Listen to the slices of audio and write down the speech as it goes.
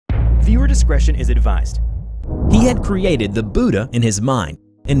Viewer discretion is advised. He had created the Buddha in his mind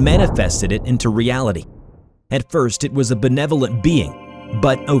and manifested it into reality. At first, it was a benevolent being,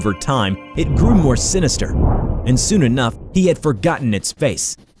 but over time, it grew more sinister, and soon enough, he had forgotten its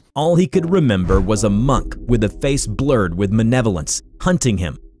face. All he could remember was a monk with a face blurred with malevolence, hunting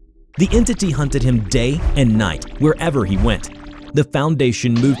him. The entity hunted him day and night, wherever he went. The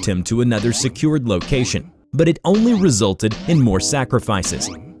Foundation moved him to another secured location, but it only resulted in more sacrifices.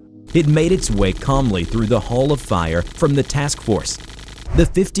 It made its way calmly through the Hall of Fire from the task force. The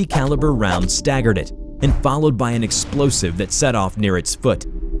 .50 caliber round staggered it, and followed by an explosive that set off near its foot.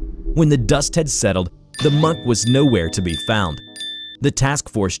 When the dust had settled, the monk was nowhere to be found. The task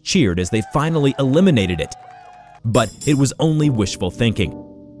force cheered as they finally eliminated it. But it was only wishful thinking.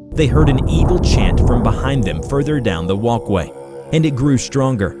 They heard an evil chant from behind them further down the walkway, and it grew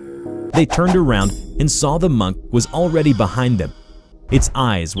stronger. They turned around and saw the monk was already behind them. Its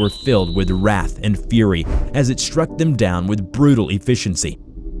eyes were filled with wrath and fury as it struck them down with brutal efficiency.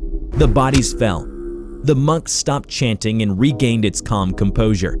 The bodies fell. The monk stopped chanting and regained its calm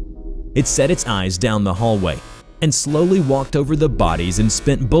composure. It set its eyes down the hallway and slowly walked over the bodies and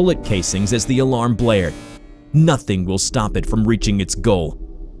spent bullet casings as the alarm blared. Nothing will stop it from reaching its goal.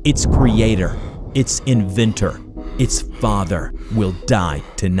 Its creator, its inventor, its father will die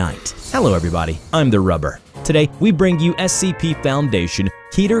tonight. Hello everybody, I'm TheRubber. Today, we bring you SCP Foundation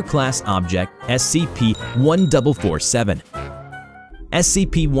KETER Class Object SCP-1447.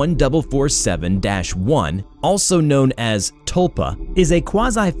 SCP-1447-1, also known as Tulpa, is a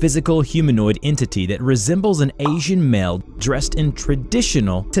quasi-physical humanoid entity that resembles an Asian male dressed in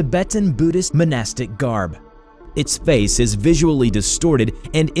traditional Tibetan Buddhist monastic garb. Its face is visually distorted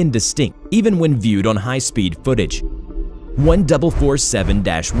and indistinct, even when viewed on high-speed footage.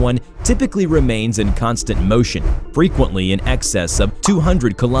 1447-1 typically remains in constant motion, frequently in excess of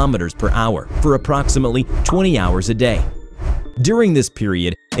 200 kilometers per hour, for approximately 20 hours a day. During this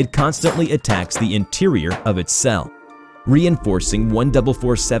period, it constantly attacks the interior of its cell. Reinforcing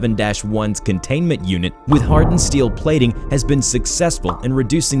 1447-1's containment unit with hardened steel plating has been successful in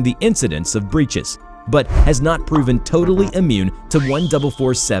reducing the incidence of breaches, but has not proven totally immune to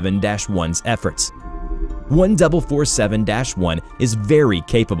 1447-1's efforts. 1447-1 is very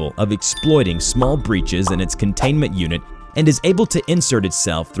capable of exploiting small breaches in its containment unit and is able to insert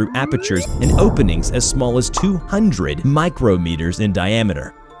itself through apertures and openings as small as 200 micrometers in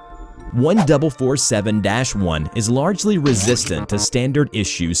diameter. 1447-1 is largely resistant to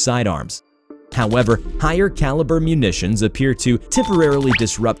standard-issue sidearms. However, higher caliber munitions appear to temporarily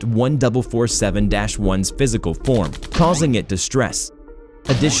disrupt 1447-1's physical form, causing it distress.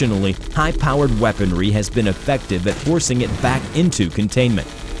 Additionally, high-powered weaponry has been effective at forcing it back into containment.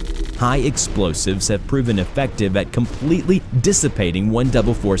 High explosives have proven effective at completely dissipating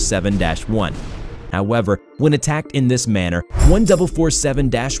 1447-1. However, when attacked in this manner,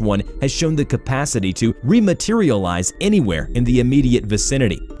 1447-1 has shown the capacity to rematerialize anywhere in the immediate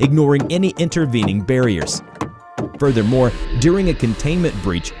vicinity, ignoring any intervening barriers. Furthermore, during a containment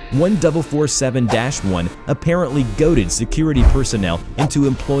breach, 1447-1 apparently goaded security personnel into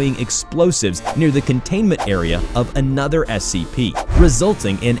employing explosives near the containment area of another SCP,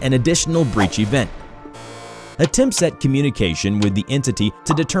 resulting in an additional breach event. Attempts at communication with the entity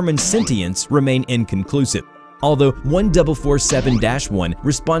to determine sentience remain inconclusive. Although 1447-1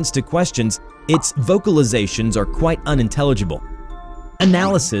 responds to questions, its vocalizations are quite unintelligible.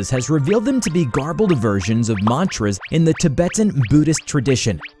 Analysis has revealed them to be garbled versions of mantras in the Tibetan Buddhist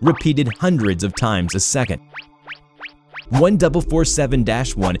tradition, repeated hundreds of times a second.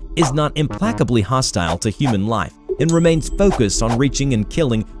 1447-1 is not implacably hostile to human life and remains focused on reaching and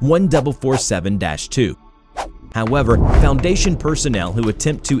killing 1447-2. However, Foundation personnel who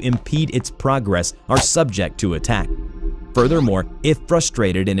attempt to impede its progress are subject to attack. Furthermore, if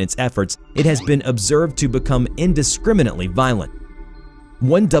frustrated in its efforts, it has been observed to become indiscriminately violent.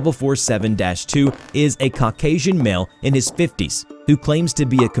 1447-2 is a Caucasian male in his 50s who claims to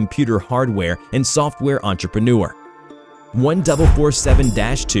be a computer hardware and software entrepreneur.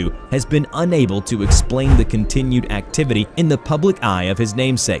 1447-2 has been unable to explain the continued activity in the public eye of his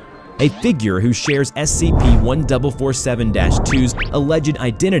namesake, a figure who shares SCP-1447-2's alleged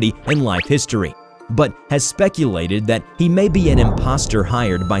identity and life history, but has speculated that he may be an imposter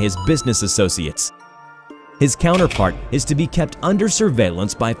hired by his business associates. His counterpart is to be kept under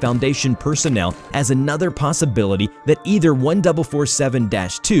surveillance by Foundation personnel as another possibility that either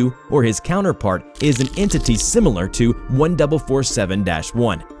 1447-2 or his counterpart is an entity similar to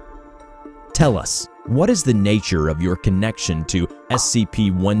 1447-1. Tell us, what is the nature of your connection to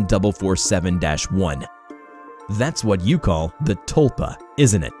SCP-1447-1? That's what you call the Tulpa,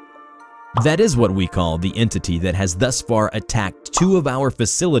 isn't it? That is what we call the entity that has thus far attacked 2 of our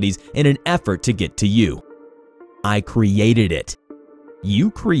facilities in an effort to get to you. I created it. You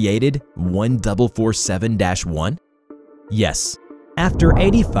created 1447-1? Yes. After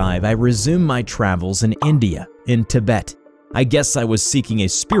 85, I resumed my travels in India, in Tibet. I guess I was seeking a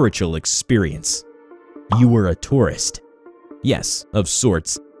spiritual experience. You were a tourist. Yes, of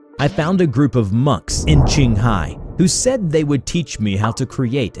sorts. I found a group of monks in Qinghai who said they would teach me how to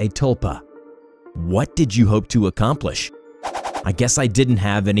create a tulpa. What did you hope to accomplish? I guess I didn't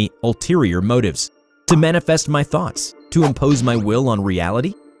have any ulterior motives. To manifest my thoughts, to impose my will on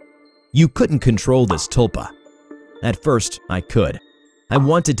reality? You couldn't control this tulpa. At first, I could. I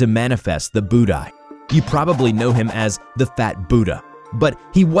wanted to manifest the Buddha. You probably know him as the Fat Buddha, but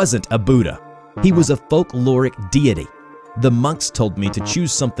he wasn't a Buddha. He was a folkloric deity. The monks told me to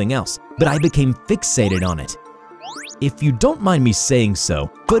choose something else, but I became fixated on it. If you don't mind me saying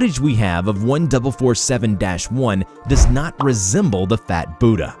so, footage we have of 1447-1 does not resemble the Fat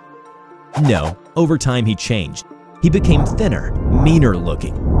Buddha. No, over time he changed. He became thinner, meaner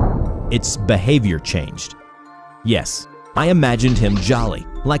looking. Its behavior changed. Yes, I imagined him jolly,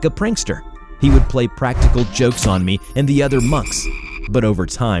 like a prankster. He would play practical jokes on me and the other monks, but over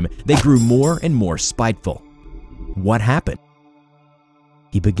time they grew more and more spiteful. What happened?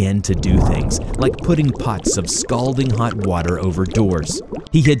 He began to do things like putting pots of scalding hot water over doors.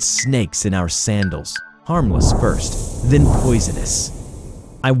 He hid snakes in our sandals, harmless first, then poisonous.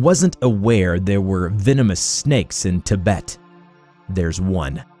 I wasn't aware there were venomous snakes in Tibet. There's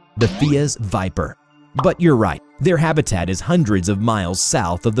one, the Fia's viper. But you're right, their habitat is hundreds of miles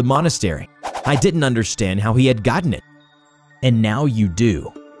south of the monastery. I didn't understand how he had gotten it. And now you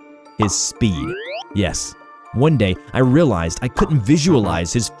do. His speed. Yes. One day, I realized I couldn't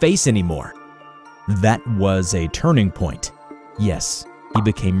visualize his face anymore. That was a turning point. Yes, he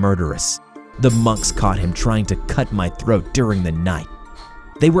became murderous. The monks caught him trying to cut my throat during the night.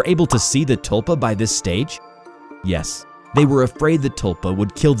 They were able to see the tulpa by this stage? Yes, they were afraid the tulpa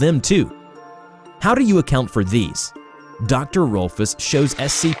would kill them too. How do you account for these? Dr. Rolfus shows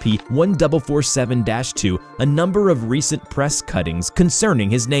SCP-1447-2 a number of recent press cuttings concerning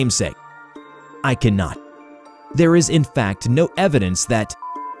his namesake. I cannot. There is in fact no evidence that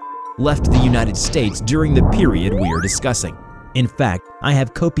left the United States during the period we are discussing. In fact, I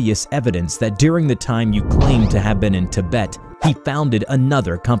have copious evidence that during the time you claim to have been in Tibet, he founded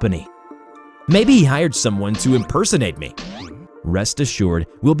another company. Maybe he hired someone to impersonate me. Rest assured,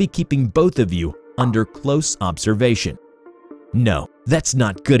 we'll be keeping both of you under close observation. No, that's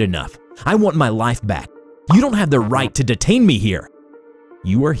not good enough. I want my life back. You don't have the right to detain me here.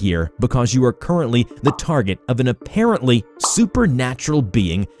 You are here because you are currently the target of an apparently supernatural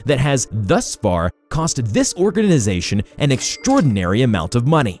being that has thus far cost this organization an extraordinary amount of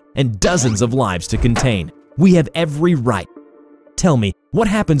money and dozens of lives to contain. We have every right. Tell me, what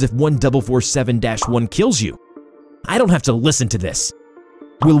happens if 1447-1 kills you? I don't have to listen to this.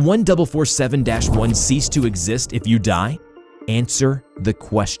 Will 1447-1 cease to exist if you die? Answer the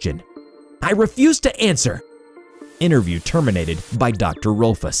question. I refuse to answer. Interview terminated by Dr.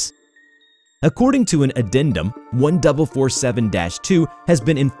 Rolfus. According to an addendum, 1447-2 has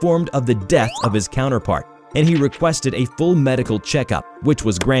been informed of the death of his counterpart, and he requested a full medical checkup, which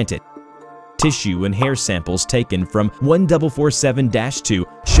was granted. Tissue and hair samples taken from 1447-2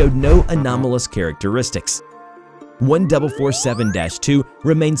 showed no anomalous characteristics. 1447-2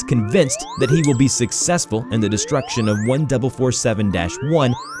 remains convinced that he will be successful in the destruction of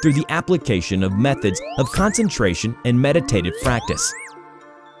 1447-1 through the application of methods of concentration and meditative practice.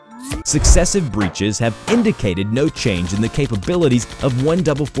 Successive breaches have indicated no change in the capabilities of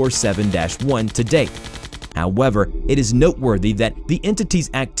 1447-1 to date. However, it is noteworthy that the entity's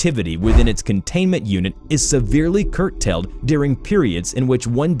activity within its containment unit is severely curtailed during periods in which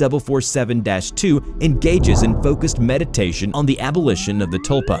 1447-2 engages in focused meditation on the abolition of the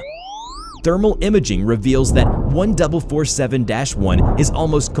tulpa. Thermal imaging reveals that 1447-1 is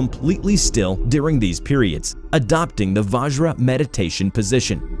almost completely still during these periods, adopting the Vajra meditation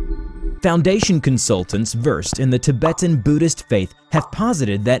position. Foundation consultants versed in the Tibetan Buddhist faith have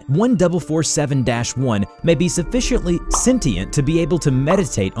posited that 1447-1 may be sufficiently sentient to be able to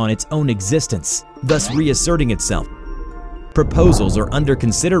meditate on its own existence, thus reasserting itself. Proposals are under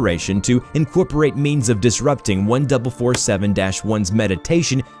consideration to incorporate means of disrupting 1447-1's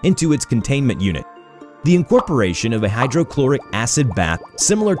meditation into its containment unit. The incorporation of a hydrochloric acid bath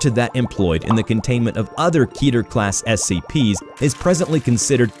similar to that employed in the containment of other KETER-class SCPs is presently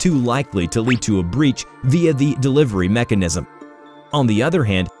considered too likely to lead to a breach via the delivery mechanism. On the other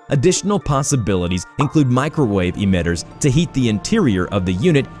hand, Additional possibilities include microwave emitters to heat the interior of the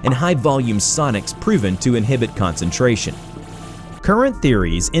unit and high-volume sonics proven to inhibit concentration. Current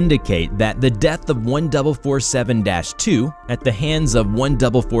theories indicate that the death of 1447-2 at the hands of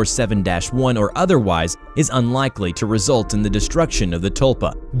 1447-1 or otherwise is unlikely to result in the destruction of the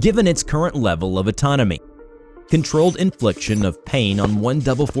Tulpa, given its current level of autonomy. Controlled infliction of pain on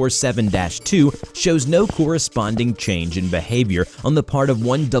 1447-2 shows no corresponding change in behavior on the part of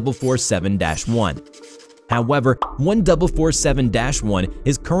 1447-1. However, 1447-1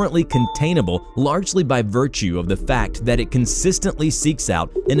 is currently containable largely by virtue of the fact that it consistently seeks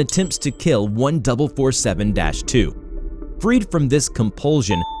out and attempts to kill 1447-2. Freed from this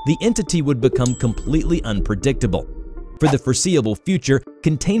compulsion, the entity would become completely unpredictable. For the foreseeable future,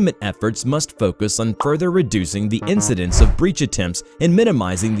 containment efforts must focus on further reducing the incidence of breach attempts and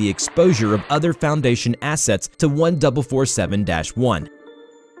minimizing the exposure of other Foundation assets to 1447-1.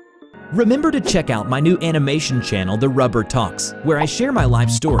 Remember to check out my new animation channel, TheRubber Talks, where I share my life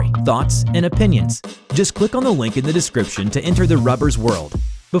story, thoughts, and opinions. Just click on the link in the description to enter the Rubber's world.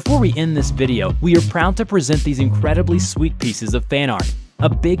 Before we end this video, we are proud to present these incredibly sweet pieces of fan art. A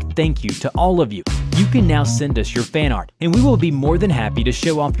big thank you to all of you. You can now send us your fan art, and we will be more than happy to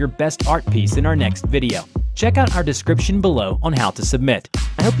show off your best art piece in our next video. Check out our description below on how to submit.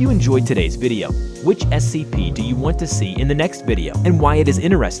 I hope you enjoyed today's video. Which SCP do you want to see in the next video, and why it is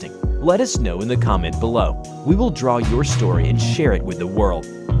interesting? Let us know in the comment below. We will draw your story and share it with the world.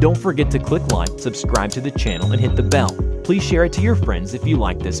 Don't forget to click like, subscribe to the channel, and hit the bell. Please share it to your friends if you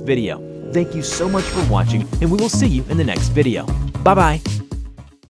like this video. Thank you so much for watching, and we will see you in the next video. Bye-bye.